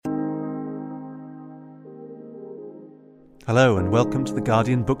Hello and welcome to the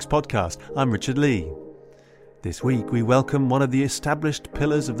Guardian Books podcast. I'm Richard Lee. This week we welcome one of the established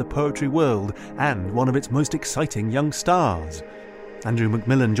pillars of the poetry world and one of its most exciting young stars. Andrew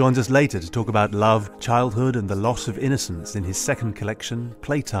McMillan joins us later to talk about love, childhood and the loss of innocence in his second collection,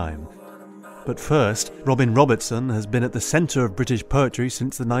 Playtime. But first, Robin Robertson has been at the centre of British poetry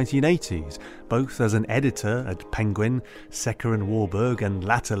since the 1980s, both as an editor at Penguin, Secker and Warburg and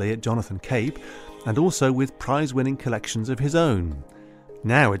latterly at Jonathan Cape, and also with prize-winning collections of his own.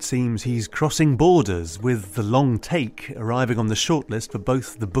 Now it seems he's crossing borders, with the Long Take arriving on the shortlist for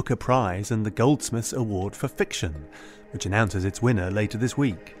both the Booker Prize and the Goldsmiths Award for Fiction, which announces its winner later this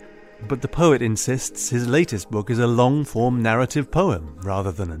week. But the poet insists his latest book is a long-form narrative poem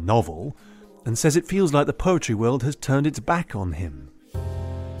rather than a novel, and says it feels like the poetry world has turned its back on him.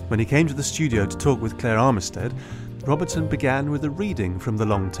 When he came to the studio to talk with Claire Armistead, Robertson began with a reading from the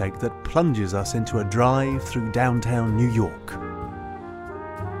Long Take that plunges us into a drive through downtown New York.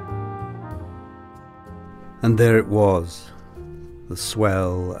 And there it was, the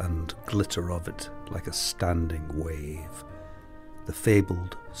swell and glitter of it like a standing wave, the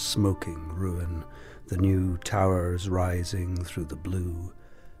fabled smoking ruin, the new towers rising through the blue,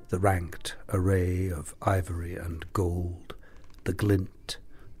 the ranked array of ivory and gold, the glint,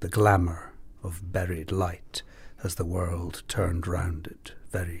 the glamour of buried light as the world turned round it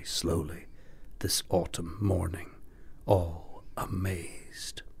very slowly, this autumn morning, all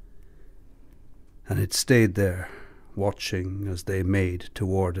amazed. And it stayed there, watching as they made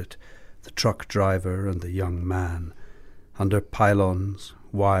toward it, the truck driver and the young man, under pylons,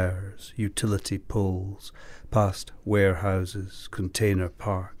 wires, utility poles, past warehouses, container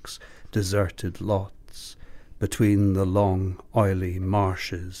parks, deserted lots, between the long, oily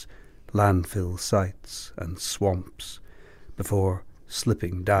marshes, landfill sites and swamps, before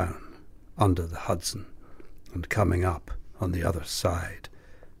slipping down under the Hudson and coming up on the other side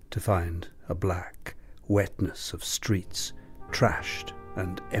to find a black wetness of streets trashed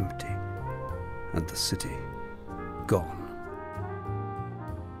and empty, and the city gone.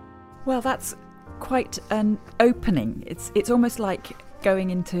 Well, that's quite an opening. It's almost like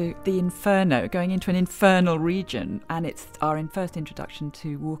going into the inferno, going into an infernal region, and it's our first introduction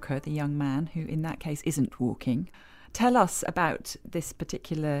to Walker, the young man, who in that case isn't walking. Tell us about this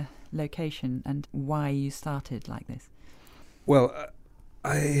particular location and why you started like this. Well,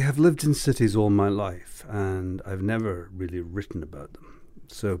 I have lived in cities all my life, and I've never really written about them.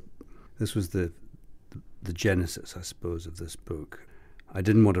 So this was the genesis, I suppose, of this book. I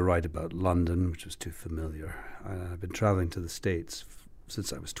didn't want to write about London, which was too familiar. I've been travelling to the States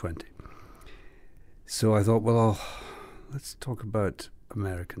since I was 20. So I thought, well, let's talk about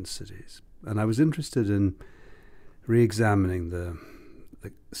American cities. And I was interested in re-examining the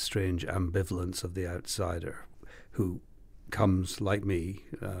strange ambivalence of the outsider who comes, like me,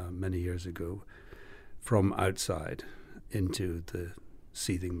 many years ago, from outside into the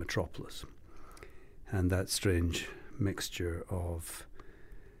seething metropolis. And that strange mixture of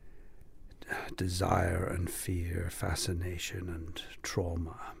desire and fear, fascination and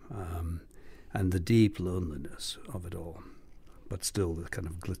trauma, and the deep loneliness of it all, but still the kind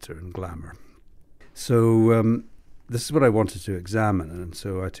of glitter and glamour. So this is what I wanted to examine, and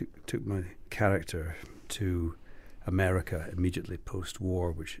so I took my character to America immediately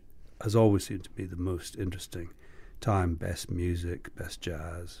post-war, which has always seemed to be the most interesting time. Best music, best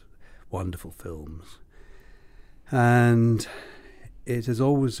jazz, wonderful films. And it has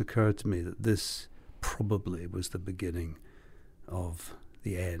always occurred to me that this probably was the beginning of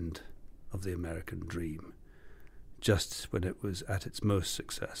the end of the American dream. Just when it was at its most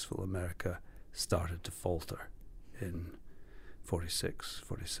successful, America started to falter in 46,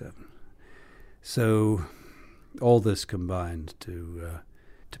 47. So all this combined to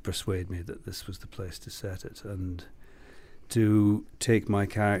persuade me that this was the place to set it and to take my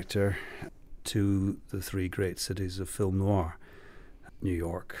character to the three great cities of film noir: New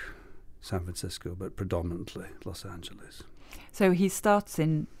York, San Francisco, but predominantly Los Angeles. So he starts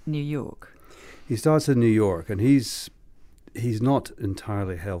in New York. He starts in New York, and he's not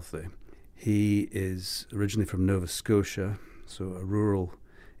entirely healthy. He is originally from Nova Scotia, so a rural,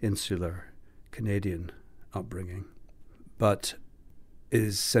 insular Canadian upbringing, but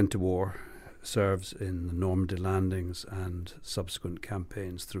is sent to war, serves in the Normandy landings and subsequent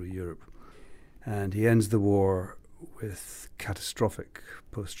campaigns through Europe. And he ends the war with catastrophic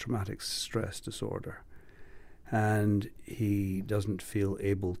post-traumatic stress disorder. And he doesn't feel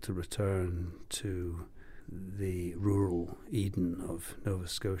able to return to the rural Eden of Nova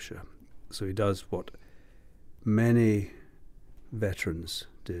Scotia. So he does what many veterans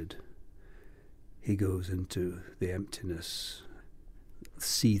did. he goes into the emptiness,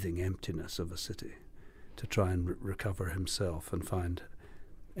 seething emptiness of a city to try and recover himself and find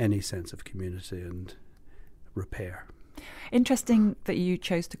any sense of community and repair. Interesting that you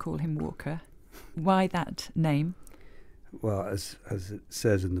chose to call him Walker. Why that name? Well, as it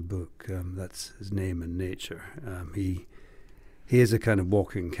says in the book, that's his name and nature. He is a kind of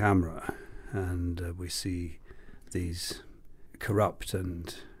walking camera, and we see these corrupt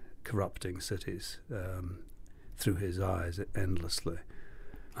and corrupting cities through his eyes endlessly.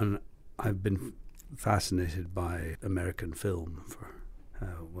 And I've been fascinated by American film for,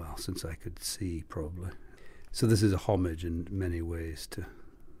 since I could see, probably. So this is a homage in many ways to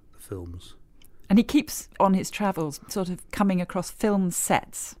the films. And he keeps, on his travels, sort of coming across film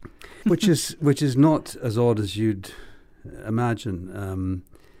sets. which is not as odd as you'd imagine.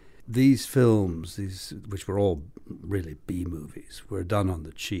 These films, which were all really B-movies, were done on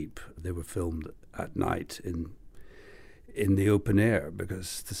the cheap. They were filmed at night in the open air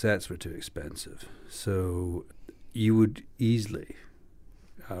because the sets were too expensive. So you would easily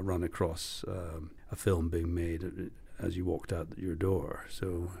run across a film being made as you walked out your door.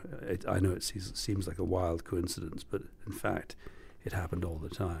 So I know it seems like a wild coincidence, but in fact it happened all the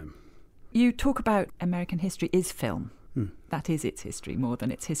time. You talk about American history is film. That is its history, more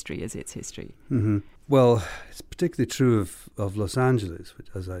than its history is its history. Mm-hmm. Well, it's particularly true of Los Angeles, which,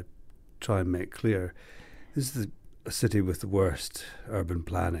 as I try and make clear, this is a city with the worst urban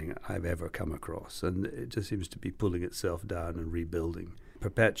planning I've ever come across, and it just seems to be pulling itself down and rebuilding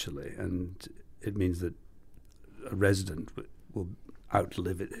perpetually, and it means that a resident will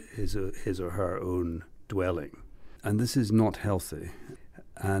outlive his or her own dwelling. And this is not healthy.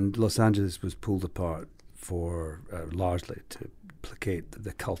 And Los Angeles was pulled apart for largely to placate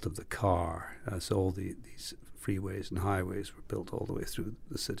the cult of the car. So all these freeways and highways were built all the way through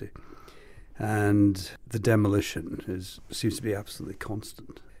the city. And the demolition seems to be absolutely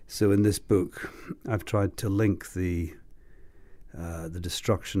constant. So in this book, I've tried to link the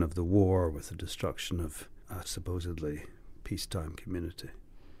destruction of the war with the destruction of supposedly peacetime community.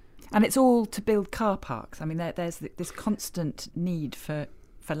 And it's all to build car parks. I mean, there's this constant need for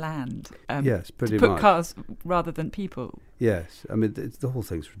land. Yes, pretty to put much. Cars rather than people. Yes, I mean, the whole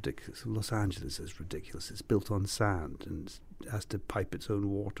thing's ridiculous. Los Angeles is ridiculous. It's built on sand and it has to pipe its own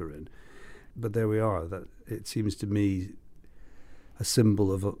water in. But there we are. That it seems to me a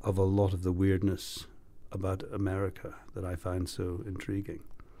symbol of a lot of the weirdness about America that I find so intriguing.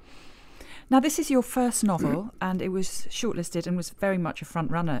 Now, this is your first novel, and it was shortlisted and was very much a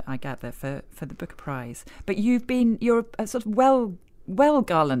front runner, I gather, for the Booker Prize. But you're a sort of well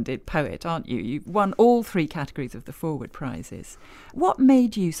garlanded poet, aren't you? You've won all 3 categories of the Forward Prizes. What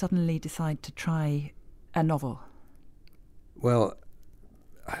made you suddenly decide to try a novel? Well,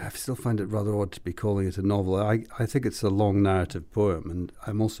 I still find it rather odd to be calling it a novel. I think it's a long narrative poem, and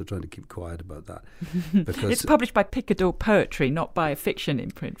I'm also trying to keep quiet about that. Because it's published by Picador Poetry, not by a fiction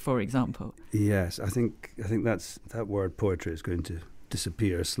imprint, for example. Yes, I think that word poetry is going to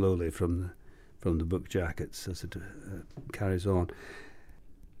disappear slowly from the book jackets as it carries on.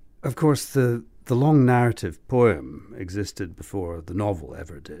 Of course, the long narrative poem existed before the novel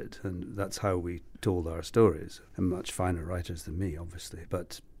ever did, and that's how we told our stories. And much finer writers than me, obviously,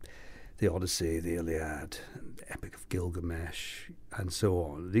 but the Odyssey, the Iliad, the Epic of Gilgamesh, and so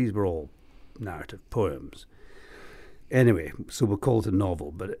on, these were all narrative poems. Anyway, so we'll call it a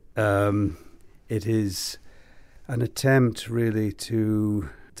novel, but it is an attempt really to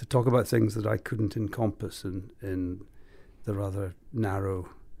talk about things that I couldn't encompass in the rather narrow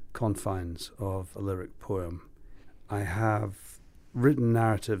confines of a lyric poem. I have written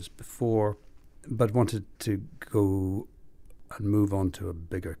narratives before, but wanted to go and move on to a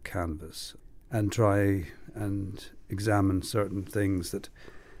bigger canvas and try and examine certain things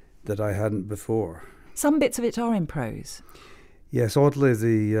that I hadn't before. Some bits of it are in prose. Yes, oddly,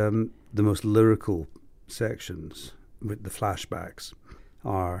 the most lyrical sections with the flashbacks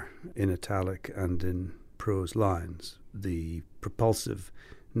are in italic and in prose lines. The propulsive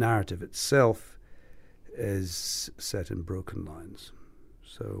narrative itself is set in broken lines.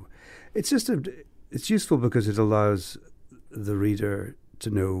 So it's useful because it allows the reader to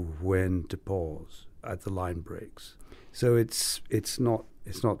know when to pause at the line breaks. So it's not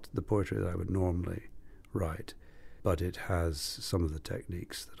the poetry that I would normally write, but it has some of the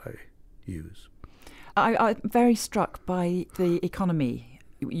techniques that I use. I'm very struck by the economy.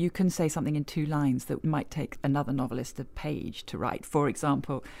 You can say something in 2 lines that might take another novelist a page to write. For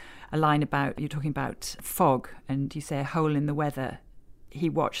example, a line about, you're talking about fog, and you say a hole in the weather he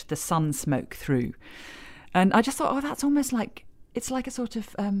watched the sun smoke through. And I just thought, that's almost like, it's like a sort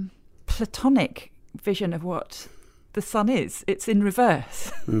of Platonic vision of what the sun is. It's in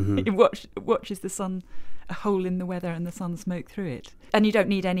reverse. Mm-hmm. It watches the sun, a hole in the weather, and the sun smoke through it. And you don't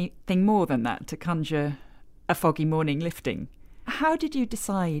need anything more than that to conjure a foggy morning lifting. How did you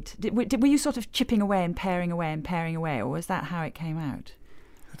decide? Were you sort of chipping away and pairing away, or was that how it came out?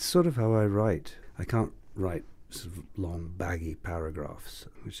 That's sort of how I write. I can't write sort of long, baggy paragraphs,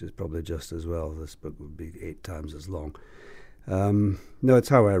 which is probably just as well. This book would be 8 times as long. No, it's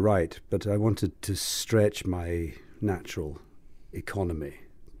how I write, but I wanted to stretch my natural economy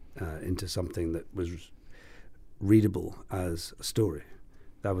into something that was readable as a story.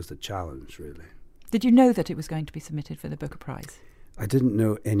 That was the challenge, really. Did you know that it was going to be submitted for the Booker Prize? I didn't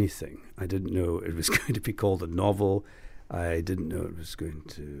know anything. I didn't know it was going to be called a novel. I didn't know it was going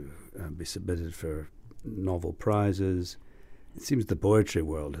to be submitted for novel prizes. It seems the poetry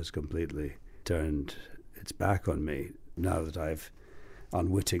world has completely turned its back on me now that I've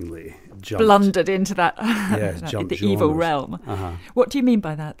unwittingly blundered into that, jumped the genres. Evil realm. Uh-huh. What do you mean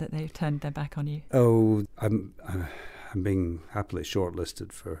by that they've turned their back on you? Oh, I'm being happily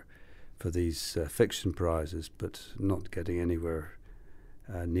shortlisted for these fiction prizes, but not getting anywhere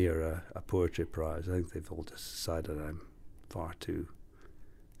near a poetry prize. I think they've all just decided I'm far too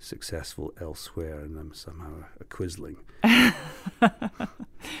successful elsewhere and I'm somehow a quisling.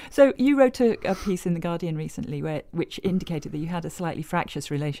 So you wrote a piece in The Guardian recently which indicated that you had a slightly fractious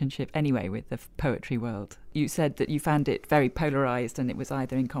relationship anyway with the poetry world. You said that you found it very polarised and it was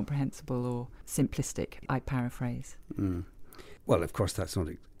either incomprehensible or simplistic. I paraphrase. Mm. Well, of course, that's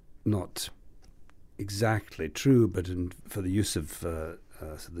not exactly true, but for the use of the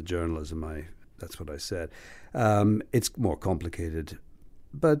journalism, that's what I said. It's more complicated,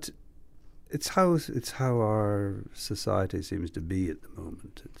 but it's how our society seems to be at the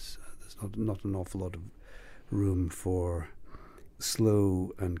moment. There's not an awful lot of room for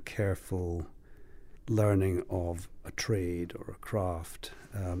slow and careful learning of a trade or a craft.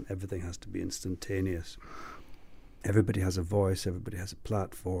 Everything has to be instantaneous. Everybody has a voice, everybody has a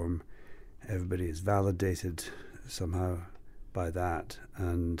platform, everybody is validated somehow by that,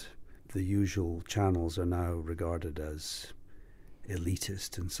 and the usual channels are now regarded as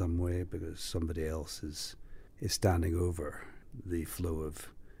elitist in some way because somebody else is standing over the flow of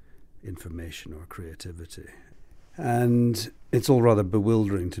information or creativity. And it's all rather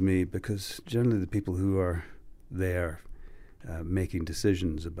bewildering to me because generally the people who are there making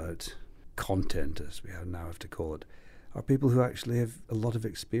decisions about content, as we now have to call it, are people who actually have a lot of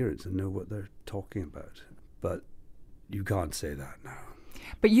experience and know what they're talking about. But you can't say that now.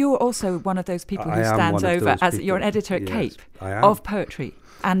 But you're also one of those people who stands over as you're an editor at Cape of poetry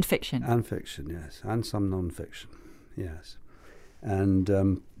and fiction. And fiction, yes. And some non-fiction, yes.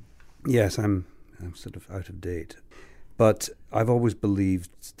 And yes, I'm sort of out of date. But I've always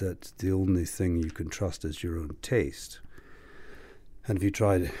believed that the only thing you can trust is your own taste. And if you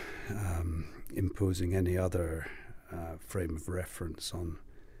tried imposing any other frame of reference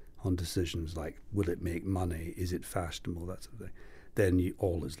on decisions like, will it make money, is it fashionable, that sort of thing, then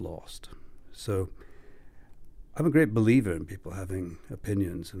all is lost. So I'm a great believer in people having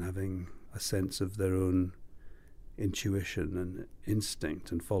opinions and having a sense of their own intuition and instinct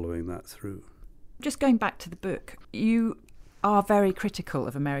and following that through. Just going back to the book, you are very critical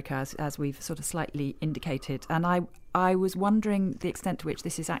of America, as we've sort of slightly indicated, and I was wondering the extent to which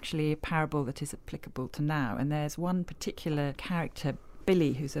this is actually a parable that is applicable to now. And there's one particular character,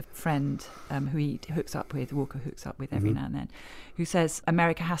 Billy, who's a friend who he hooks up with, Walker hooks up with every now and then, who says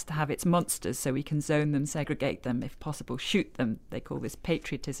America has to have its monsters so we can zone them, segregate them, if possible, shoot them. They call this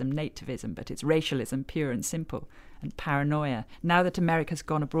patriotism, nativism, but it's racialism, pure and simple, and paranoia. Now that America's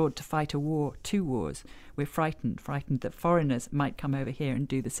gone abroad to fight a war, 2 wars, we're frightened that foreigners might come over here and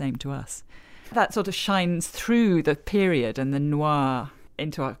do the same to us. That sort of shines through the period and the noir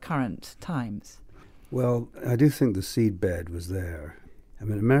into our current times. Well, I do think the seedbed was there. I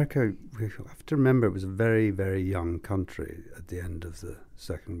mean, America, we have to remember, it was a very, very young country at the end of the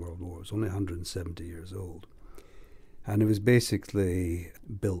Second World War. It was only 170 years old. And it was basically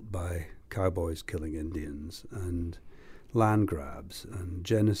built by cowboys killing Indians and land grabs and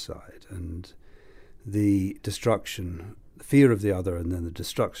genocide and the destruction, the fear of the other and then the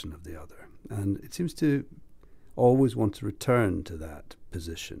destruction of the other. And it seems to always want to return to that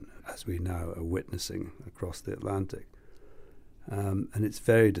position, as we now are witnessing across the Atlantic. And it's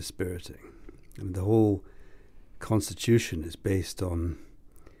very dispiriting. I mean, the whole Constitution is based on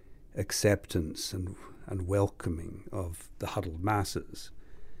acceptance and welcoming of the huddled masses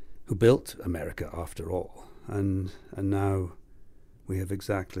who built America after all. And now we have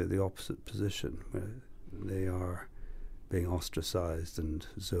exactly the opposite position, where they are being ostracised and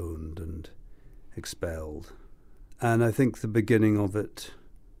zoned and expelled. And I think the beginning of it,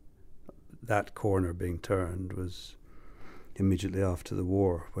 that corner being turned, was immediately after the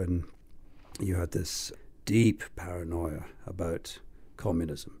war, when you had this deep paranoia about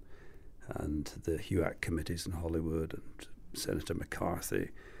communism and the HUAC committees in Hollywood and Senator McCarthy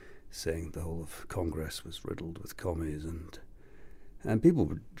saying the whole of Congress was riddled with commies, and people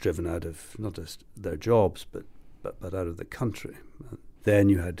were driven out of not just their jobs but out of the country. Then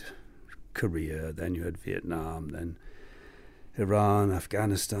you had Korea, then you had Vietnam, then Iran,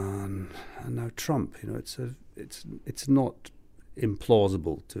 Afghanistan, and now Trump. It's not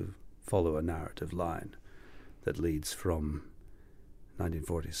implausible to follow a narrative line that leads from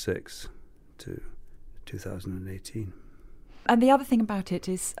 1946 to 2018. And the other thing about it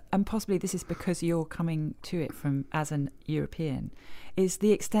is, and possibly this is because you're coming to it from as an European, is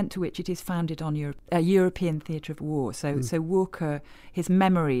the extent to which it is founded on a European theatre of war. So Walker, his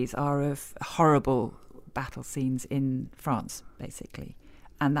memories are of horrible battle scenes in France, basically,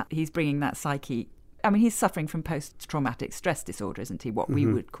 and that he's bringing that psyche. I mean, he's suffering from post-traumatic stress disorder, isn't he? What we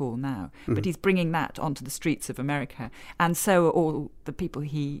would call now, but he's bringing that onto the streets of America, and so are all the people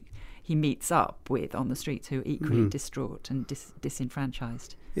he meets up with on the streets who are equally distraught and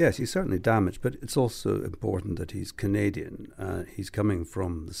disenfranchised. Yes, he's certainly damaged, but it's also important that he's Canadian. He's coming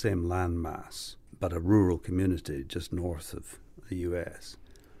from the same landmass, but a rural community just north of the US.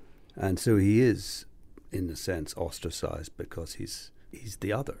 And so he is, in a sense, ostracised because he's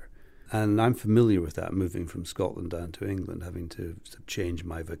the other. And I'm familiar with that, moving from Scotland down to England, having to change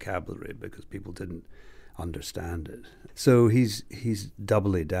my vocabulary because people didn't understand it. So he's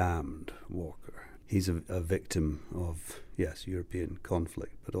doubly damned, Walker. He's a victim of, yes, European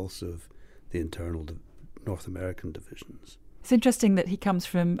conflict, but also of the internal North American divisions. It's interesting that he comes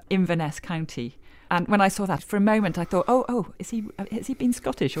from Inverness County. And when I saw that, for a moment I thought, has he been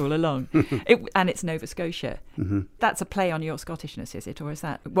Scottish all along? And it's Nova Scotia. Mm-hmm. That's a play on your Scottishness, is it? Or is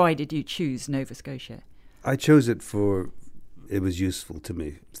that, why did you choose Nova Scotia? I chose it it was useful to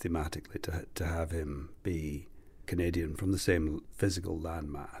me thematically to have him be Canadian from the same physical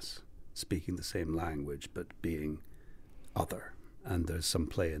landmass, speaking the same language, but being other. And there's some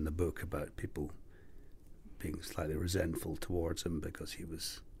play in the book about people being slightly resentful towards him because he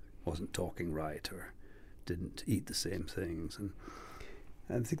wasn't talking right or didn't eat the same things. And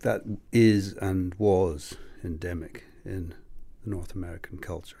I think that is and was endemic in the North American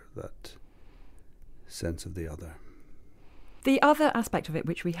culture, that sense of the other. The other aspect of it,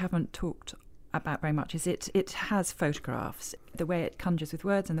 which we haven't talked about very much, is it has photographs. The way it conjures with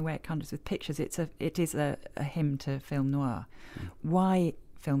words and the way it conjures with pictures, it is a hymn to film noir. Why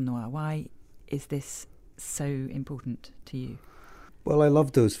film noir? Why is this so important to you? Well, I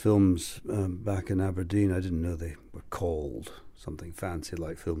loved those films back in Aberdeen. I didn't know they were called something fancy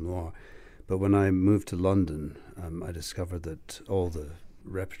like film noir. But when I moved to London, I discovered that all the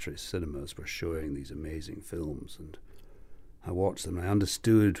repertory cinemas were showing these amazing films, and I watched them. I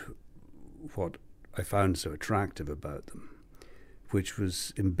understood what I found so attractive about them, which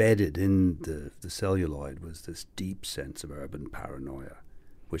was embedded in the celluloid was this deep sense of urban paranoia,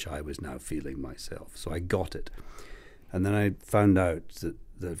 which I was now feeling myself. So I got it. And then I found out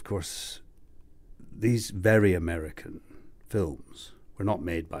that of course, these very American films were not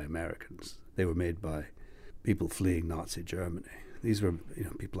made by Americans. They were made by people fleeing Nazi Germany. These were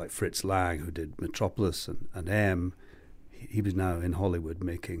people like Fritz Lang, who did Metropolis and M. He was now in Hollywood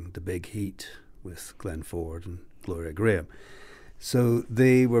making The Big Heat with Glenn Ford and Gloria Graham. So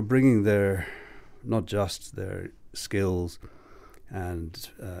they were bringing not just their skills and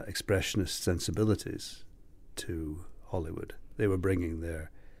expressionist sensibilities to Hollywood. They were bringing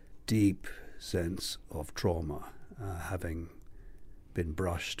their deep sense of trauma, having been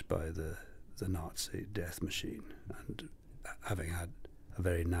brushed by the Nazi death machine and having had a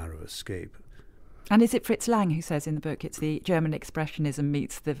very narrow escape. And is it Fritz Lang who says in the book it's the German expressionism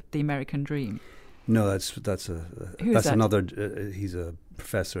meets the American dream? No, that's another. He's a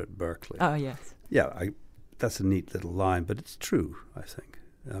professor at Berkeley. Oh yes. Yeah, that's a neat little line, but it's true. I think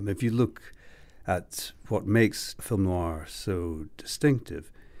if you look at what makes film noir so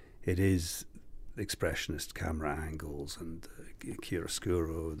distinctive, it is expressionist camera angles and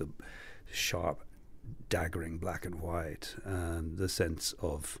chiaroscuro, the sharp, daggering black and white, and the sense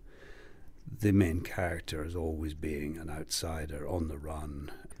of the main character as always being an outsider on the run,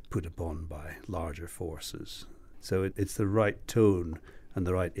 put upon by larger forces. So it's the right tone and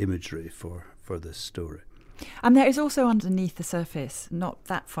the right imagery for this story. And there is also underneath the surface, not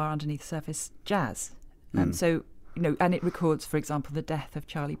that far underneath the surface, jazz. So and it records, for example, the death of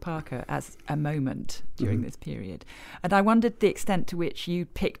Charlie Parker as a moment during this period. And I wondered the extent to which you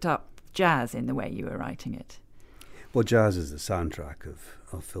picked up jazz in the way you were writing it. Well, jazz is the soundtrack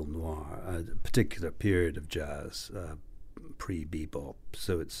of film noir, a particular period of jazz, pre-bebop.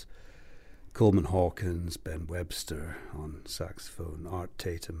 So it's Coleman Hawkins, Ben Webster on saxophone, Art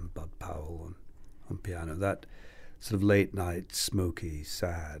Tatum, Bud Powell on piano. That sort of late night, smoky,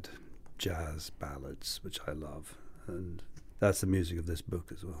 sad jazz ballads, which I love. And that's the music of this book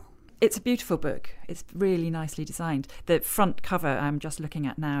as well. It's a beautiful book. It's really nicely designed. The front cover I'm just looking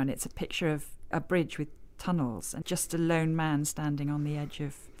at now, and it's a picture of a bridge with tunnels and just a lone man standing on the edge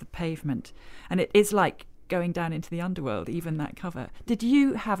of the pavement. And it is like going down into the underworld, even that cover. Did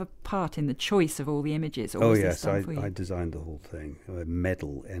you have a part in the choice of all the images? Or yes, I designed the whole thing. I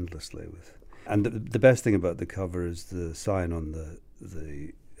meddle endlessly with. And the best thing about the cover is the sign on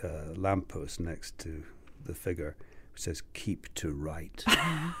the lamppost next to the figure, which says "Keep to Right,"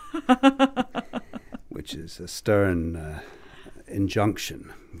 which is a stern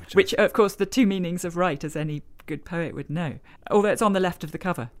injunction. Which, of course, the two meanings of right, as any good poet would know. Although it's on the left of the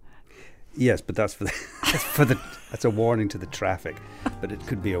cover. Yes, but that's that's a warning to the traffic, but it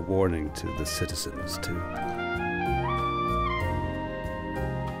could be a warning to the citizens too.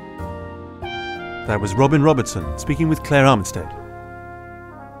 That was Robin Robertson speaking with Claire Armistead.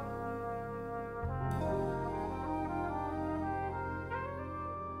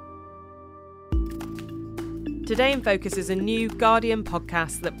 Today in Focus is a new Guardian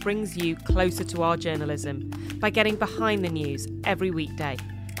podcast that brings you closer to our journalism by getting behind the news every weekday.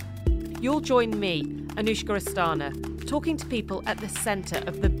 You'll join me, Anushka Astana, talking to people at the centre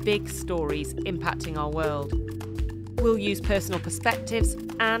of the big stories impacting our world. We'll use personal perspectives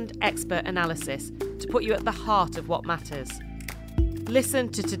and expert analysis to put you at the heart of what matters. Listen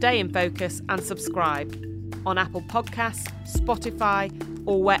to Today in Focus and subscribe on Apple Podcasts, Spotify,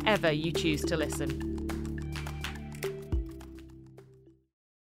 or wherever you choose to listen.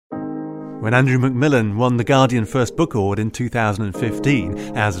 When Andrew McMillan won the Guardian First Book Award in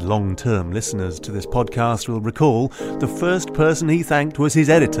 2015, as long-term listeners to this podcast will recall, the first person he thanked was his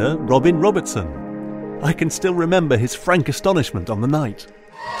editor, Robin Robertson. I can still remember his frank astonishment on the night.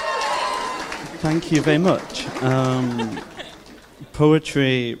 Thank you very much.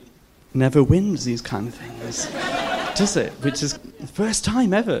 Poetry never wins these kind of things, does it? Which is the first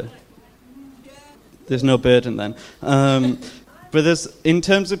time ever. There's no burden then. But in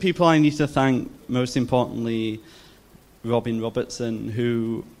terms of people I need to thank, most importantly, Robin Robertson,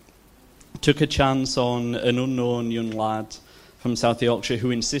 who took a chance on an unknown young lad from South Yorkshire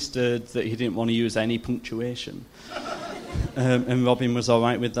who insisted that he didn't want to use any punctuation. And Robin was all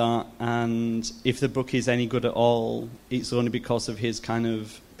right with that. And if the book is any good at all, it's only because of his kind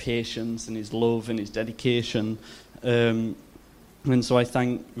of patience and his love and his dedication. And so I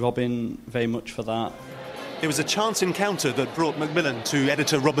thank Robin very much for that. It was a chance encounter that brought Macmillan to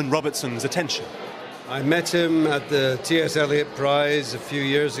editor Robin Robertson's attention. I met him at the T.S. Eliot Prize a few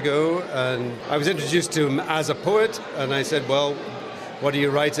years ago, and I was introduced to him as a poet, and I said, well, what are you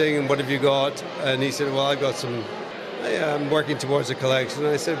writing and what have you got? And he said, well, I've got I'm working towards a collection.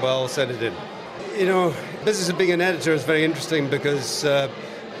 And I said, well, send it in. You know, business of being an editor is very interesting because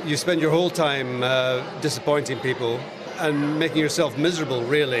you spend your whole time disappointing people and making yourself miserable,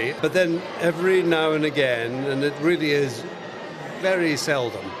 really. But then every now and again, and it really is very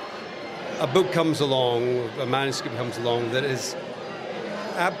seldom, a book comes along, a manuscript comes along that is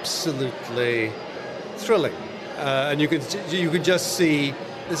absolutely thrilling. And you can just see,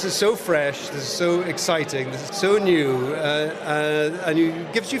 this is so fresh, this is so exciting, this is so new, and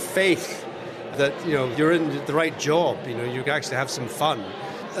it gives you faith that, you know, you're in the right job, you know, you can actually have some fun.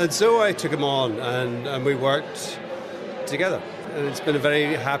 And so I took him on, and we worked together. And it's been a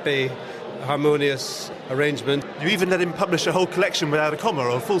very happy, harmonious arrangement. You even let him publish a whole collection without a comma or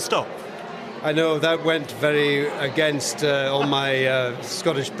a full stop. I know that went very against all my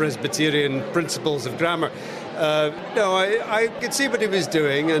Scottish Presbyterian principles of grammar. No, I could see what he was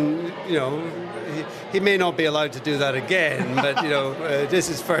doing, and, you know, he may not be allowed to do that again, but, you know, this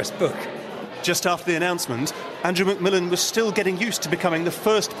is his first book. Just after the announcement, Andrew McMillan was still getting used to becoming the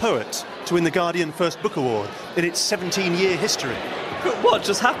first poet to win the Guardian First Book Award in its 17-year history. But what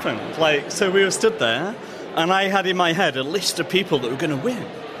just happened? So we were stood there, and I had in my head a list of people that were going to win.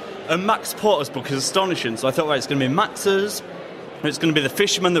 And Max Porter's book is astonishing, so I thought, right, it's going to be Max's, it's going to be The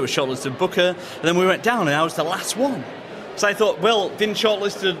Fisherman that was shortlisted Booker, and then we went down, and I was the last one. So I thought, well, being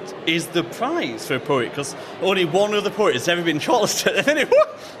shortlisted is the prize for a poet, because only one other poet has ever been shortlisted, and then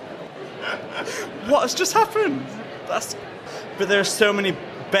what has just happened? But there are so many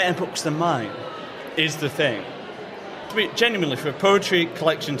better books than mine, is the thing. genuinely, for a poetry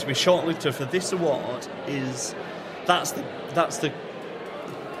collection to be shortlisted for this award that's the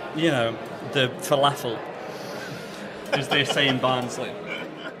the falafel, as they say in Barnsley.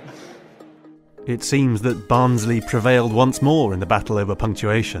 It seems that Barnsley prevailed once more in the battle over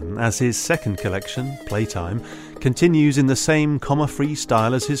punctuation, as his second collection, Playtime, continues in the same comma-free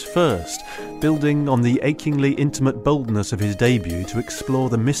style as his first, building on the achingly intimate boldness of his debut to explore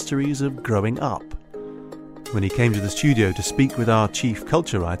the mysteries of growing up. When he came to the studio to speak with our chief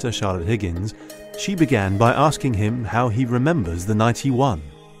culture writer, Charlotte Higgins, she began by asking him how he remembers the night he won.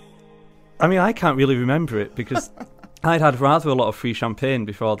 I mean, I can't really remember it because I'd had rather a lot of free champagne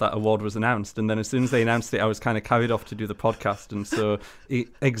before that award was announced, and then as soon as they announced it, I was kind of carried off to do the podcast, and so it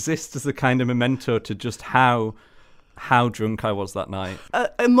exists as a kind of memento to just how drunk I was that night.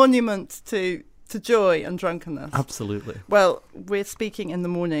 A monument to joy and drunkenness. Absolutely. Well, we're speaking in the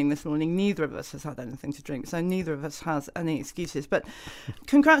morning this morning. Neither of us has had anything to drink, so neither of us has any excuses. But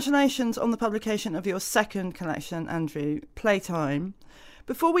congratulations on the publication of your second collection, Andrew, Playtime.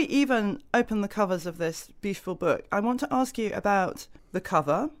 Before we even open the covers of this beautiful book, I want to ask you about the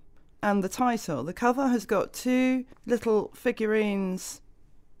cover and the title. The cover has got two little figurines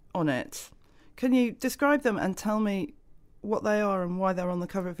on it. Can you describe them and tell me what they are and why they're on the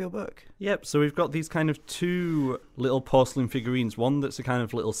cover of your book? Yep, so we've got these kind of two little porcelain figurines, one that's a kind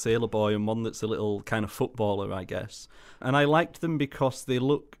of little sailor boy and one that's a little kind of footballer, I guess. And I liked them because they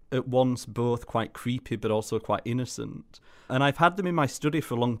look at once both quite creepy but also quite innocent. And I've had them in my study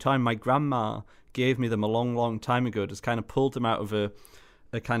for a long time. My grandma gave me them a long, long time ago, just kind of pulled them out of a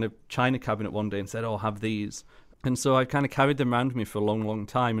kind of china cabinet one day and said, "Oh, have these." And so I kind of carried them around with me for a long, long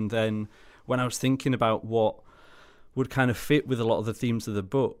time. And then when I was thinking about what would kind of fit with a lot of the themes of the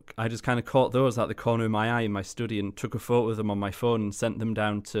book, I just kind of caught those out the corner of my eye in my study and took a photo of them on my phone and sent them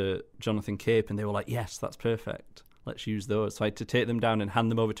down to Jonathan Cape, and they were like, "Yes, that's perfect. Let's use those." So I had to take them down and hand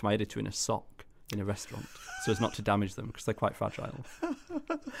them over to my editor in a sock in a restaurant so as not to damage them because they're quite fragile.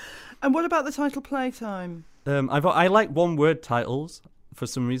 And what about the title Playtime? I like one-word titles. For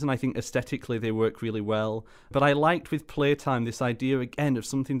some reason, I think aesthetically they work really well. But I liked with Playtime this idea, again, of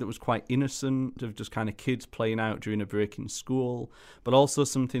something that was quite innocent, of just kind of kids playing out during a break in school, but also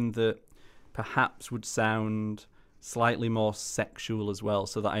something that perhaps would sound slightly more sexual as well.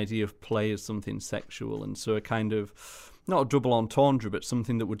 So that idea of play as something sexual, and so a kind of, not a double entendre, but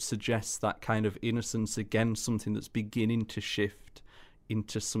something that would suggest that kind of innocence, again, something that's beginning to shift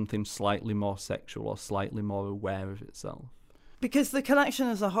into something slightly more sexual or slightly more aware of itself. Because the collection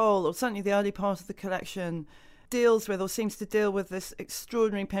as a whole, or certainly the early part of the collection, deals with or seems to deal with this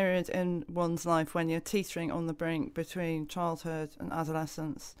extraordinary period in one's life when you're teetering on the brink between childhood and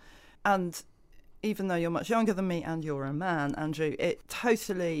adolescence. And even though you're much younger than me and you're a man, Andrew, it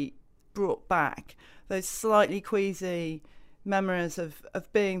totally brought back those slightly queasy memories of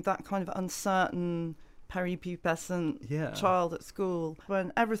being that kind of uncertain, peripubescent child at school.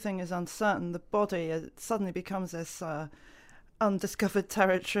 When everything is uncertain, the body suddenly becomes this undiscovered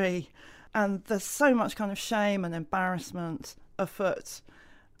territory, and there's so much kind of shame and embarrassment afoot.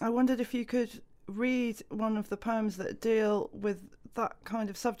 I wondered if you could read one of the poems that deal with that kind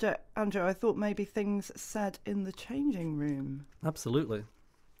of subject, Andrew. I thought maybe Things Said in the Changing Room. Absolutely.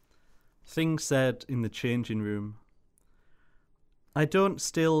 Things Said in the Changing Room. I don't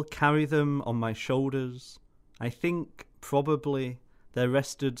still carry them on my shoulders. I think probably they're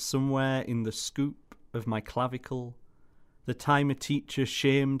rested somewhere in the scoop of my clavicle. The time a teacher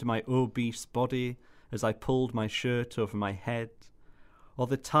shamed my obese body as I pulled my shirt over my head, or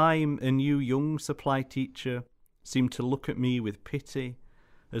the time a new young supply teacher seemed to look at me with pity,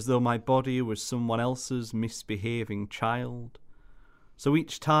 as though my body was someone else's misbehaving child. So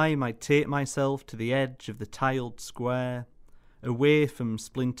each time I'd take myself to the edge of the tiled square, away from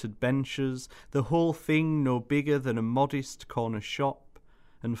splintered benches, the whole thing no bigger than a modest corner shop,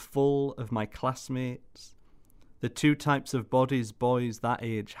 and full of my classmates. The two types of bodies boys that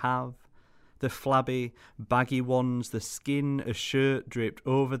age have, the flabby, baggy ones, the skin a shirt draped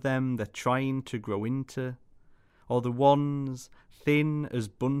over them they're trying to grow into, or the ones thin as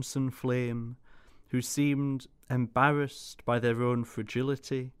Bunsen flame, who seemed embarrassed by their own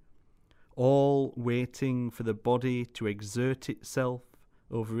fragility, all waiting for the body to exert itself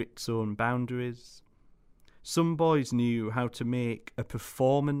over its own boundaries. Some boys knew how to make a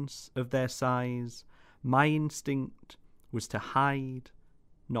performance of their size. My instinct was to hide,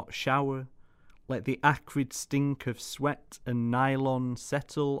 not shower, let the acrid stink of sweat and nylon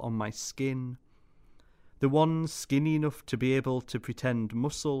settle on my skin. The ones skinny enough to be able to pretend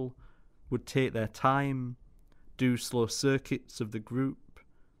muscle would take their time, do slow circuits of the group,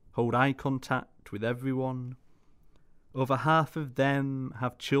 hold eye contact with everyone. Over half of them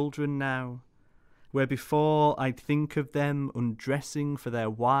have children now, where before I'd think of them undressing for their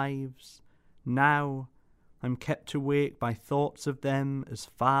wives, now I'm kept awake by thoughts of them as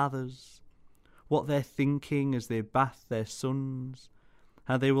fathers, what they're thinking as they bath their sons,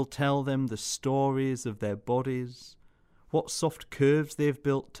 how they will tell them the stories of their bodies, what soft curves they've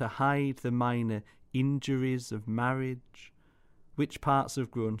built to hide the minor injuries of marriage, which parts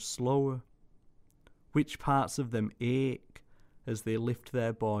have grown slower, which parts of them ache as they lift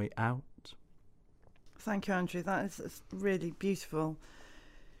their boy out. Thank you, Andrew. That is really beautiful.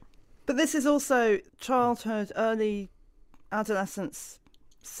 But this is also childhood, early adolescence,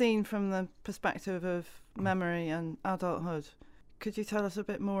 seen from the perspective of memory and adulthood. Could you tell us a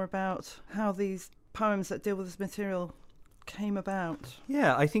bit more about how these poems that deal with this material came about?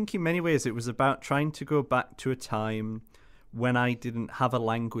 Yeah, I think in many ways it was about trying to go back to a time when I didn't have a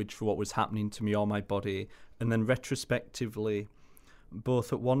language for what was happening to me or my body, and then retrospectively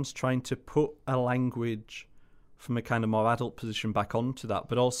both at once trying to put a language from a kind of more adult position back onto that,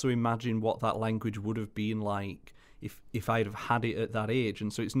 but also imagine what that language would have been like if I'd have had it at that age.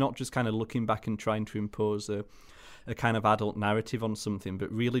 And so it's not just kind of looking back and trying to impose a kind of adult narrative on something,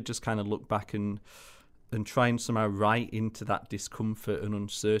 but really just kind of look back and try and somehow write into that discomfort and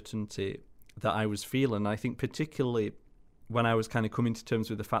uncertainty that I was feeling. I think particularly when I was kind of coming to terms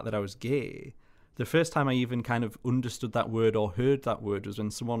with the fact that I was gay, the first time I even kind of understood that word or heard that word was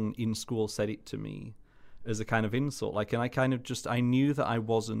when someone in school said it to me as a kind of insult. And I knew that I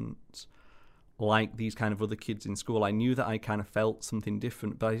wasn't like these kind of other kids in school. I knew that I kind of felt something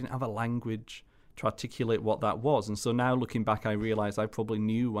different, but I didn't have a language to articulate what that was. And so now looking back, I realised I probably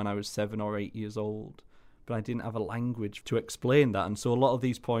knew when I was 7 or 8 years old, but I didn't have a language to explain that. And so a lot of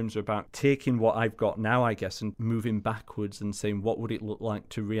these poems are about taking what I've got now, I guess, and moving backwards and saying, what would it look like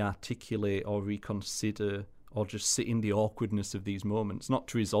to re-articulate or reconsider or just sit in the awkwardness of these moments, not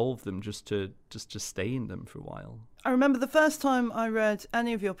to resolve them, just to stay in them for a while. I remember the first time I read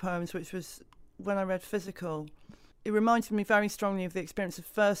any of your poems, which was when I read Physical. It reminded me very strongly of the experience of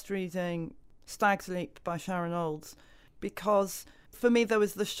first reading Stag's Leap by Sharon Olds, because for me there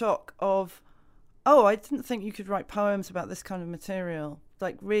was the shock of, oh, I didn't think you could write poems about this kind of material.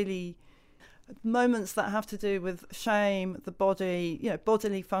 Like really moments that have to do with shame, the body,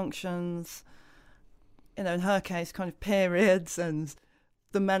 bodily functions, in her case, kind of periods and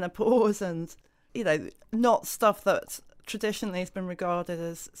the menopause and, not stuff that traditionally has been regarded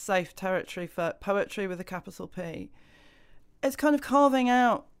as safe territory for poetry with a capital P. It's kind of carving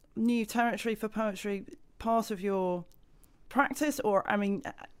out new territory for poetry, part of your practice, or,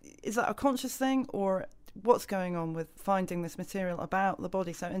 is that a conscious thing, or what's going on with finding this material about the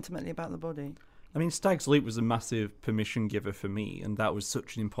body, so intimately about the body? Stag's Leap was a massive permission giver for me, and that was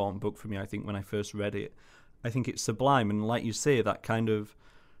such an important book for me, I think, when I first read it. I think it's sublime, and like you say, that kind of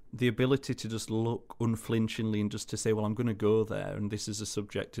the ability to just look unflinchingly and just to say, well, I'm going to go there, and this is a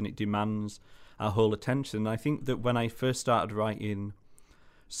subject, and it demands our whole attention. And I think that when I first started writing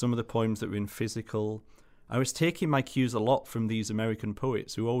some of the poems that were in Physical, I was taking my cues a lot from these American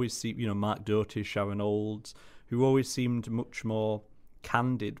poets who always seemed, Mark Doty, Sharon Olds, who always seemed much more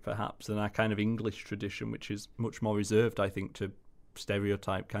candid, perhaps, than our kind of English tradition, which is much more reserved, I think, to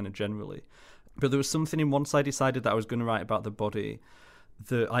stereotype kind of generally. But there was something in once I decided that I was going to write about the body,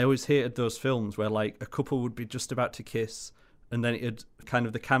 that I always hated those films where, like, a couple would be just about to kiss, and then it'd kind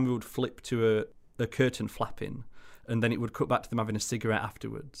of the camera would flip to a curtain flapping, and then it would cut back to them having a cigarette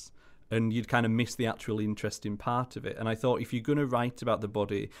afterwards. And you'd kind of miss the actual interesting part of it. And I thought, if you're going to write about the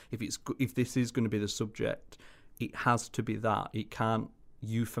body, if this is going to be the subject, it has to be that. It can't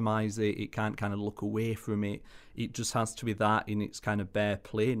euphemize it. It can't kind of look away from it. It just has to be that in its kind of bare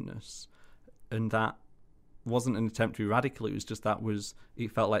plainness. And that wasn't an attempt to be radical. It was just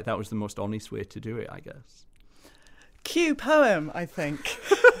it felt like that was the most honest way to do it, I guess. Cue poem, I think.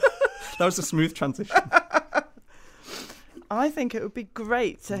 That was a smooth transition. I think it would be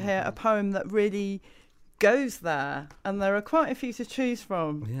great to hear a poem that really goes there, and there are quite a few to choose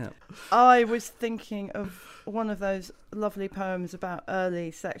from. Yeah. I was thinking of one of those lovely poems about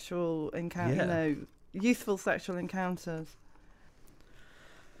early sexual encounter, youthful sexual encounters.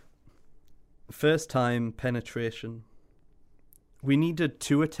 First time penetration. We needed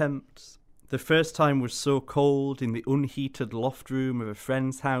 2 attempts. The first time was so cold in the unheated loft room of a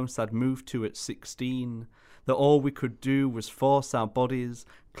friend's house I'd moved to at 16. That all we could do was force our bodies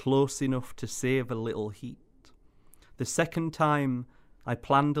close enough to save a little heat. The second time, I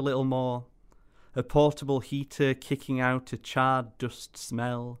planned a little more, a portable heater kicking out a charred dust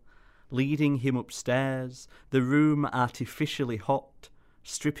smell, leading him upstairs, the room artificially hot,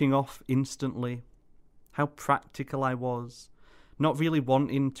 stripping off instantly. how practical I was, not really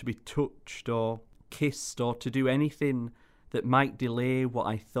wanting to be touched or kissed or to do anything that might delay what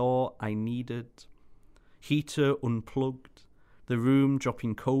I thought I needed. Heater unplugged, the room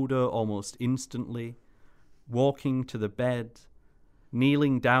dropping colder almost instantly, walking to the bed,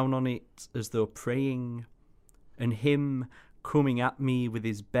 kneeling down on it as though praying, and him coming at me with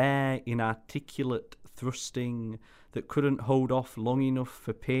his bare, inarticulate thrusting that couldn't hold off long enough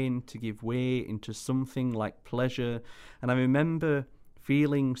for pain to give way into something like pleasure. And I remember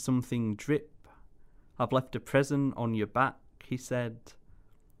feeling something drip. "I've left a present on your back," he said,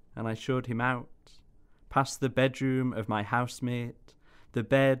 and I showed him out, past the bedroom of my housemate, the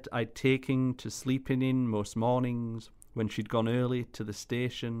bed I'd taken to sleeping in most mornings when she'd gone early to the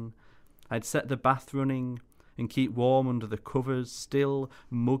station. I'd set the bath running and keep warm under the covers, still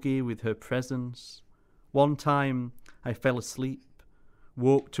muggy with her presence. One time I fell asleep,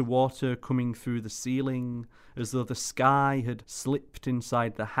 woke to water coming through the ceiling, as though the sky had slipped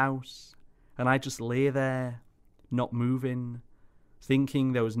inside the house, and I just lay there, not moving,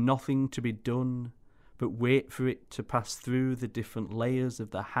 thinking there was nothing to be done but wait for it to pass through the different layers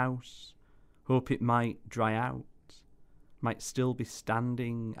of the house, hope it might dry out, might still be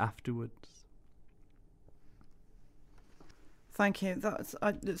standing afterwards. Thank you.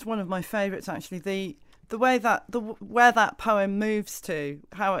 It's one of my favourites, actually. The way that where that poem moves to,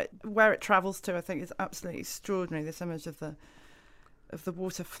 where it travels to, I think is absolutely extraordinary. This image of the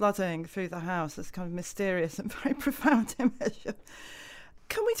water flooding through the house, this kind of mysterious and very profound image.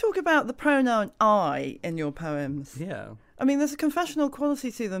 Can we talk about the pronoun I in your poems? Yeah. I mean, there's a confessional quality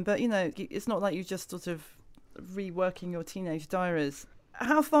to them, but, it's not like you just sort of reworking your teenage diaries.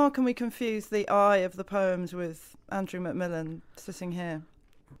 How far can we confuse the I of the poems with Andrew McMillan sitting here?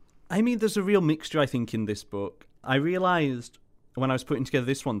 I mean, there's a real mixture, I think, in this book. I realised when I was putting together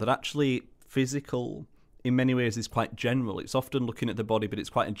this one that actually physical, in many ways, is quite general. It's often looking at the body, but it's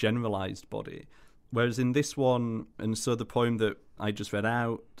quite a generalised body. Whereas in this one, and so the poem that I just read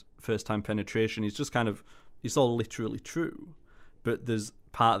out, First Time Penetration, is just kind of, it's all literally true. But there's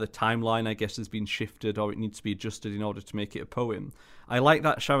part of the timeline, I guess, has been shifted or it needs to be adjusted in order to make it a poem. I like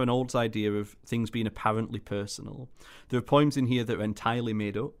that Sharon Olds idea of things being apparently personal. There are poems in here that are entirely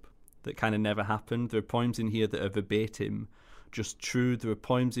made up, that kind of never happened. There are poems in here that are verbatim, just true. There are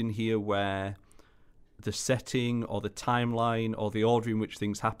poems in here where the setting or the timeline or the order in which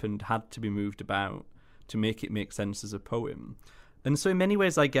things happened had to be moved about to make it make sense as a poem. And so in many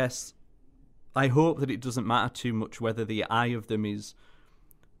ways, I guess, I hope that it doesn't matter too much whether the I of them is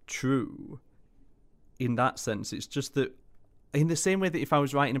true in that sense. It's just that in the same way that if I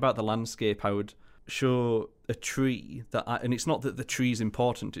was writing about the landscape, I would show a tree and it's not that the tree is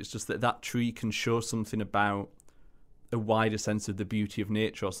important, it's just that that tree can show something about a wider sense of the beauty of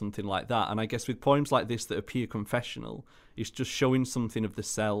nature or something like that. And I guess with poems like this that appear confessional, it's just showing something of the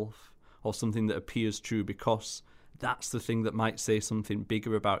self or something that appears true because that's the thing that might say something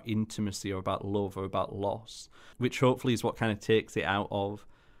bigger about intimacy or about love or about loss, which hopefully is what kind of takes it out of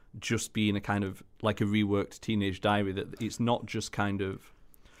just being a kind of like a reworked teenage diary, that it's not just kind of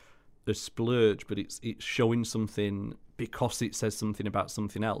a splurge, but it's showing something because it says something about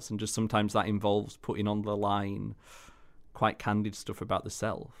something else. And just sometimes that involves putting on the line quite candid stuff about the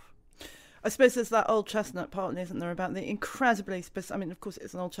self. I suppose there's that old chestnut partly, isn't there, about the incredibly specific, I mean, of course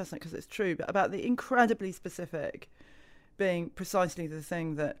it's an old chestnut because it's true, but about the incredibly specific being precisely the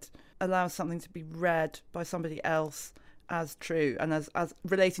thing that allows something to be read by somebody else as true and as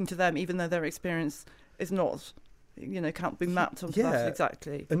relating to them, even though their experience is not, can't be mapped onto that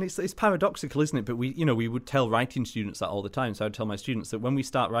exactly. And it's paradoxical, isn't it? But we would tell writing students that all the time. So I would tell my students that when we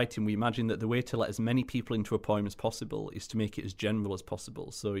start writing, we imagine that the way to let as many people into a poem as possible is to make it as general as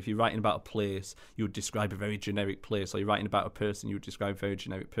possible. So if you're writing about a place, you would describe a very generic place, or you're writing about a person, you would describe a very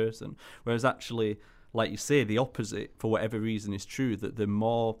generic person. Whereas actually, like you say, the opposite, for whatever reason, is true, that the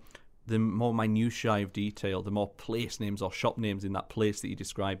more minutiae of detail, the more place names or shop names in that place that you're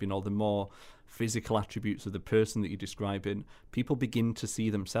describing, or the more physical attributes of the person that you're describing, people begin to see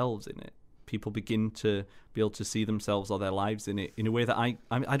themselves in it. People begin to be able to see themselves or their lives in it in a way that I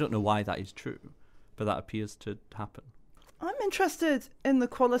don't know why that is true, but that appears to happen. I'm interested in the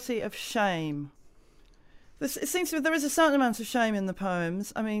quality of shame. It seems to me there is a certain amount of shame in the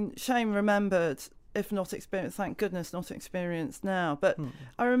poems. I mean, shame remembered, if not experienced, thank goodness not experienced now. But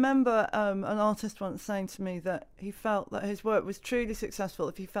I remember an artist once saying to me that he felt that his work was truly successful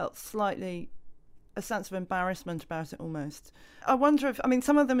if he felt slightly a sense of embarrassment about it almost. I wonder if,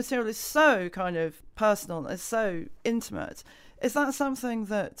 some of the material is so kind of personal, it's so intimate. Is that something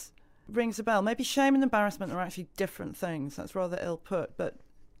that rings a bell? Maybe shame and embarrassment are actually different things. That's rather ill put, but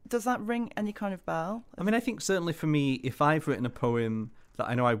Does that ring any kind of bell? I mean, I think certainly for me, if I've written a poem that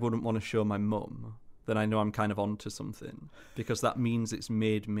I know I wouldn't want to show my mum, then I know I'm kind of onto something, because that means it's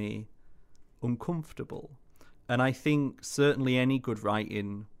made me uncomfortable. And I think certainly any good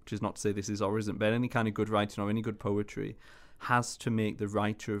writing, which is not to say this is or isn't, but any kind of good writing or any good poetry has to make the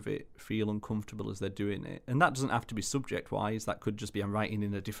writer of it feel uncomfortable as they're doing it. And that doesn't have to be subject-wise. That could just be I'm writing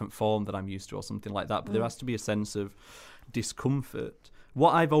in a different form that I'm used to or something like that. But there has to be a sense of discomfort.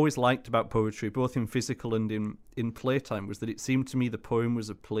 What I've always liked about poetry, both in physical and in Playtime, was that it seemed to me the poem was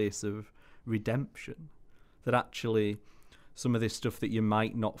a place of redemption. That actually some of this stuff that you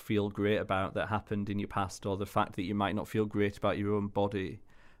might not feel great about that happened in your past, or the fact that you might not feel great about your own body,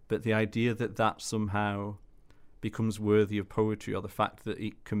 but the idea that that somehow becomes worthy of poetry, or the fact that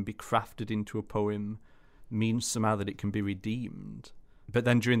it can be crafted into a poem, means somehow that it can be redeemed. But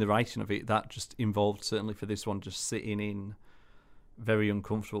then during the writing of it, that just involved, certainly for this one, just sitting in very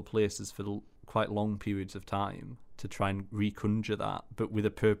uncomfortable places for quite long periods of time to try and reconjure that, but with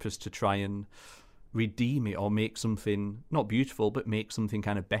a purpose to try and redeem it, or make something not beautiful, but make something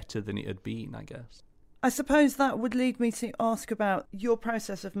kind of better than it had been, I guess. I suppose that would lead me to ask about your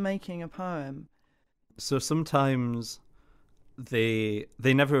process of making a poem. So sometimes they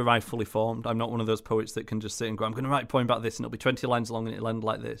never arrive fully formed. I'm not one of those poets that can just sit and go, I'm going to write a poem about this and it'll be 20 lines long and it'll end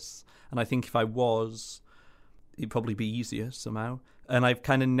like this. And I think if I was, it'd probably be easier somehow. And I've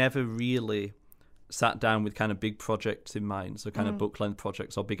kind of never really sat down with kind of big projects in mind, so kind of book-length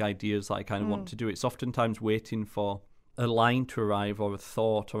projects or big ideas that I kind of want to do. It's oftentimes waiting for a line to arrive, or a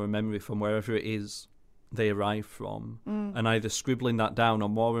thought or a memory from wherever it is they arrive from, and either scribbling that down, or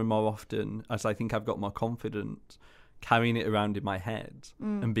more and more often, as I think I've got more confident, carrying it around in my head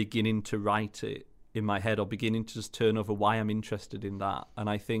and beginning to write it in my head, or beginning to just turn over why I'm interested in that. And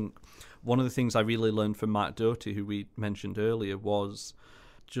I think one of the things I really learned from Mark Doty, who we mentioned earlier, was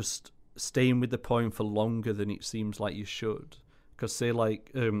just staying with the poem for longer than it seems like you should. Because say like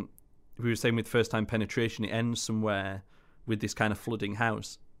we were saying with First Time Penetration, it ends somewhere with this kind of flooding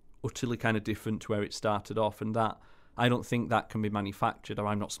house, utterly kind of different to where it started off, and that I don't think that can be manufactured, or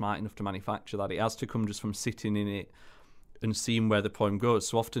I'm not smart enough to manufacture that. It has to come just from sitting in it and seeing where the poem goes.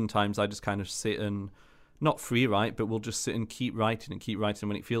 So oftentimes I just kind of sit and not free write, but we'll just sit and keep writing.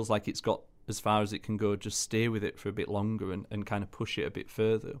 When it feels like it's got as far as it can go, just stay with it for a bit longer and kind of push it a bit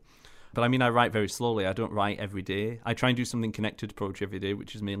further. But I mean, I write very slowly. I don't write every day. I try and do something connected to poetry every day,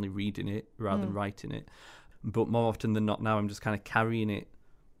 which is mainly reading it rather than writing it. But more often than not now, I'm just kind of carrying it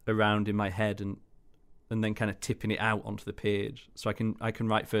around in my head and then kind of tipping it out onto the page. So I can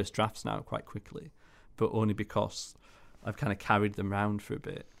write first drafts now quite quickly, but only because I've kind of carried them around for a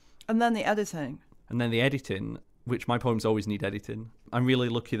bit. And then the editing. And then the editing, which my poems always need editing. I'm really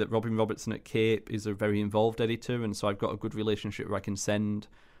lucky that Robin Robertson at Cape is a very involved editor, and so I've got a good relationship where I can send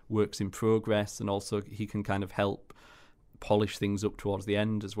works in progress, and also he can kind of help polish things up towards the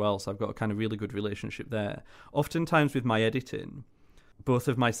end as well. So I've got a kind of really good relationship there. Oftentimes with my editing, both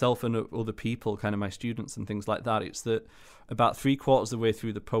of myself and other people, kind of my students and things like that, it's that about 3/4 of the way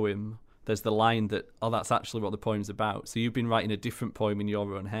through the poem, there's the line that, oh, that's actually what the poem's about. So you've been writing a different poem in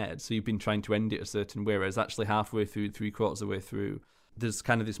your own head, so you've been trying to end it a certain way, whereas actually halfway through, 3/4 of the way through, there's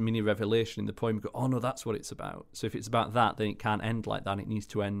kind of this mini revelation in the poem. You go, oh no, that's what it's about. So if it's about that, then it can't end like that. It needs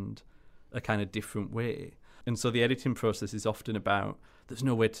to end a kind of different way. And so the editing process is often about, there's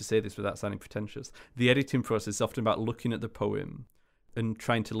no way to say this without sounding pretentious. The editing process is often about looking at the poem and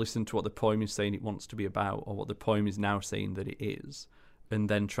trying to listen to what the poem is saying it wants to be about, or what the poem is now saying that it is, and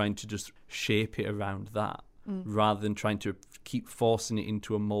then trying to just shape it around that, rather than trying to keep forcing it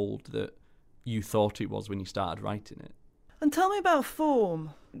into a mould that you thought it was when you started writing it. And tell me about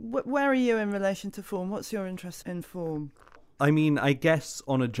form. Where are you in relation to form? What's your interest in form? I mean, I guess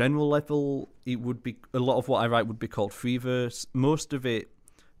on a general level, it would be, a lot of what I write would be called free verse. Most of it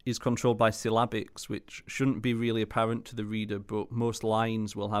is controlled by syllabics, which shouldn't be really apparent to the reader, but most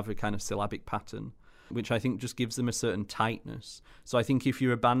lines will have a kind of syllabic pattern, which I think just gives them a certain tightness. So I think if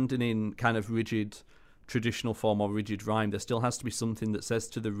you're abandoning kind of rigid traditional form or rigid rhyme, there still has to be something that says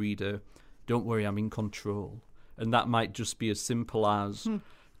to the reader, don't worry, I'm in control. And that might just be as simple as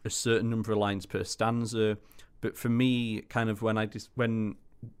a certain number of lines per stanza. But for me, kind of when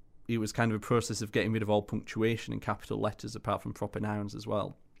it was kind of a process of getting rid of all punctuation and capital letters apart from proper nouns as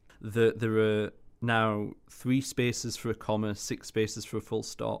well, there are now 3 spaces for a comma, 6 spaces for a full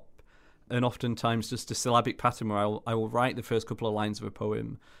stop, and oftentimes just a syllabic pattern where I will write the first couple of lines of a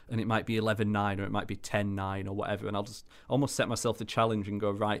poem and it might be 11-9 or it might be 10-9 or whatever, and I'll just almost set myself the challenge and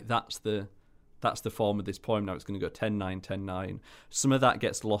go, right, that's the that's the form of this poem. Now it's going to go 10-9, 10-9. Some of that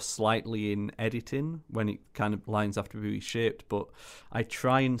gets lost slightly in editing when it kind of lines have to be reshaped, but I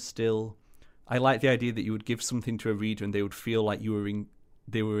try and still... I like the idea that you would give something to a reader and they would feel like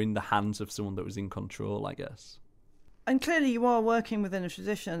they were in the hands of someone that was in control, I guess. And clearly you are working within a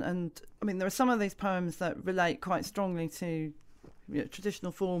tradition, and I mean there are some of these poems that relate quite strongly to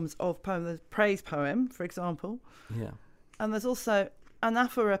traditional forms of poem. There's praise poem, for example. Yeah. And there's also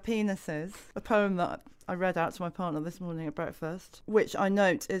Anaphora Penises, a poem that I read out to my partner this morning at breakfast, which I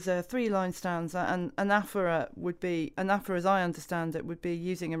note is a 3-line stanza, and anaphora, as I understand it, would be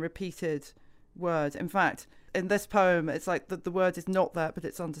using a repeated word. In fact, in this poem, it's like the word is not there, but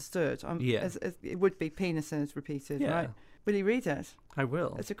it's understood. As it would be penises repeated, right? Will you read it? I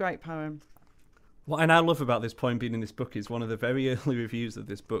will. It's a great poem. What I now love about this poem being in this book is one of the very early reviews of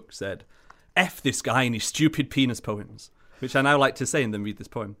this book said, "F this guy and his stupid penis poems," which I now like to say and then read this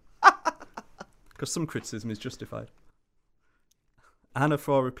poem. Because some criticism is justified.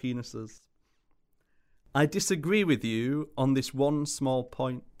 Anaphora Penises. I disagree with you on this one small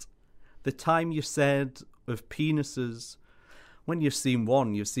point. The time you said of penises, when you've seen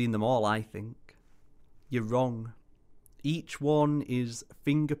one, you've seen them all, I think. You're wrong. Each one is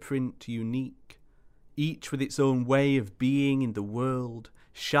fingerprint unique, each with its own way of being in the world,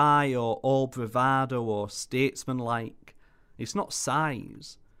 shy or all bravado or statesmanlike. It's not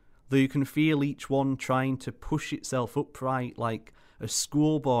size, though you can feel each one trying to push itself upright like a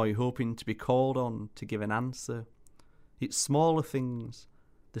schoolboy hoping to be called on to give an answer. It's smaller things,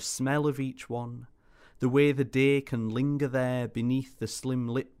 the smell of each one, the way the day can linger there beneath the slim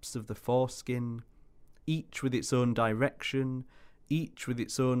lips of the foreskin, each with its own direction, each with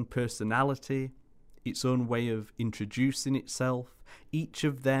its own personality, its own way of introducing itself, each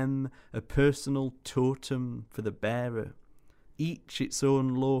of them a personal totem for the bearer, each its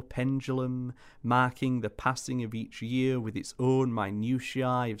own low pendulum, marking the passing of each year with its own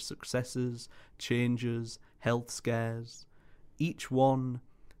minutiae of successes, changes, health scares, each one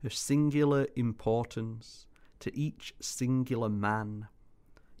of singular importance to each singular man,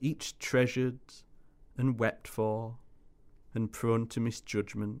 each treasured and wept for, and prone to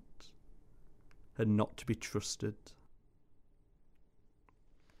misjudgment, and not to be trusted.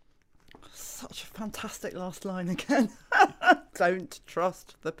 Such a fantastic last line again. Don't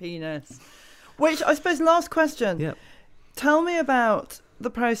trust the penis. Which, I suppose, last question. Yep. Tell me about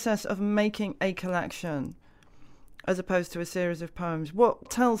the process of making a collection as opposed to a series of poems.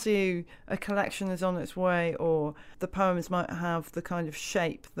 What tells you a collection is on its way, or the poems might have the kind of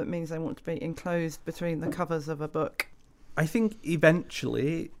shape that means they want to be enclosed between the covers of a book? I think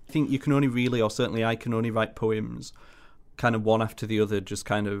eventually, you can only really, or certainly I can only write poems kind of one after the other, just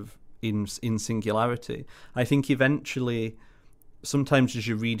kind of in singularity. I think eventually, sometimes as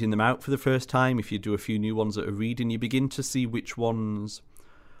you're reading them out for the first time, if you do a few new ones that are reading, you begin to see which ones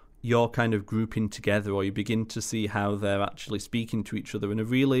you're kind of grouping together, or you begin to see how they're actually speaking to each other. And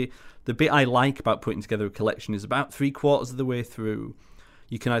the bit I like about putting together a collection is about 3/4 of the way through,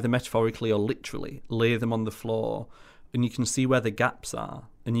 you can either metaphorically or literally lay them on the floor, and you can see where the gaps are,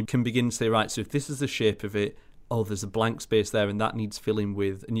 and you can begin to say, right, so if this is the shape of it, oh, there's a blank space there and that needs filling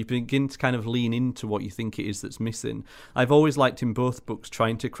with, and you begin to kind of lean into what you think it is that's missing. I've always liked in both books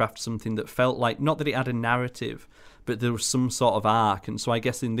trying to craft something that felt like, not that it had a narrative, but there was some sort of arc. And so I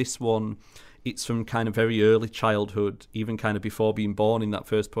guess in this one, it's from kind of very early childhood, even kind of before being born in that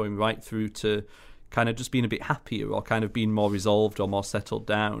first poem, right through to kind of just being a bit happier, or kind of being more resolved or more settled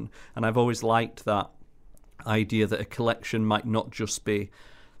down. And I've always liked that idea that a collection might not just be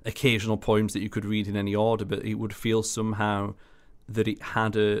occasional poems that you could read in any order, but it would feel somehow that it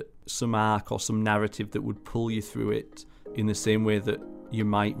had some arc or some narrative that would pull you through it in the same way that you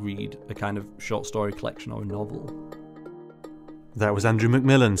might read a kind of short story collection or a novel. That was Andrew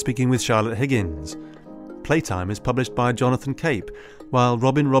McMillan speaking with Charlotte Higgins. Playtime is published by Jonathan Cape, while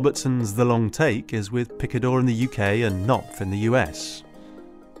Robin Robertson's The Long Take is with Picador in the UK and Knopf in the US.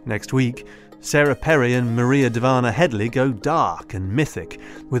 Next week, Sarah Perry and Maria Devana Headley go dark and mythic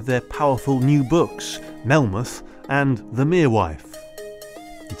with their powerful new books, Melmoth and The Mere Wife.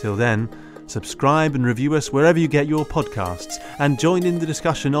 Until then, subscribe and review us wherever you get your podcasts, and join in the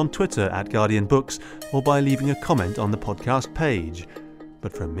discussion on Twitter at Guardian Books, or by leaving a comment on the podcast page.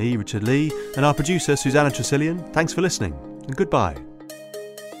 But from me, Richard Lee, and our producer, Susanna Tresillian, thanks for listening, and goodbye.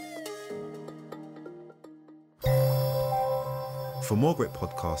 For more great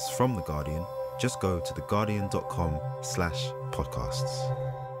podcasts from The Guardian, just go to theguardian.com/podcasts.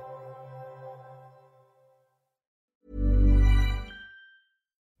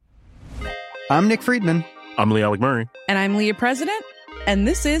 I'm Nick Friedman. I'm Lee Alec Murray. And I'm Leah President. And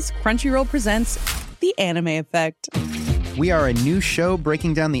this is Crunchyroll Presents The Anime Effect. We are a new show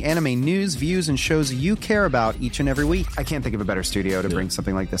breaking down the anime news, views, and shows you care about each and every week. I can't think of a better studio to bring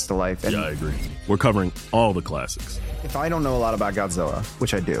something like this to life. And I agree. We're covering all the classics. If I don't know a lot about Godzilla,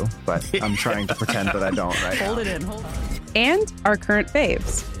 which I do, but I'm trying to pretend that I don't right Hold it in. And our current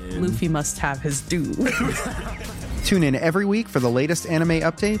faves. Luffy must have his due. Tune in every week for the latest anime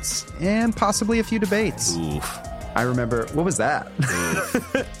updates and possibly a few debates. Oof. I remember, what was that?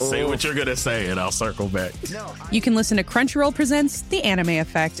 Say what you're going to say and I'll circle back. You can listen to Crunchyroll Presents The Anime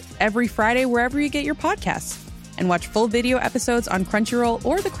Effect every Friday wherever you get your podcasts. And watch full video episodes on Crunchyroll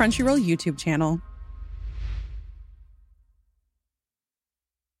or the Crunchyroll YouTube channel.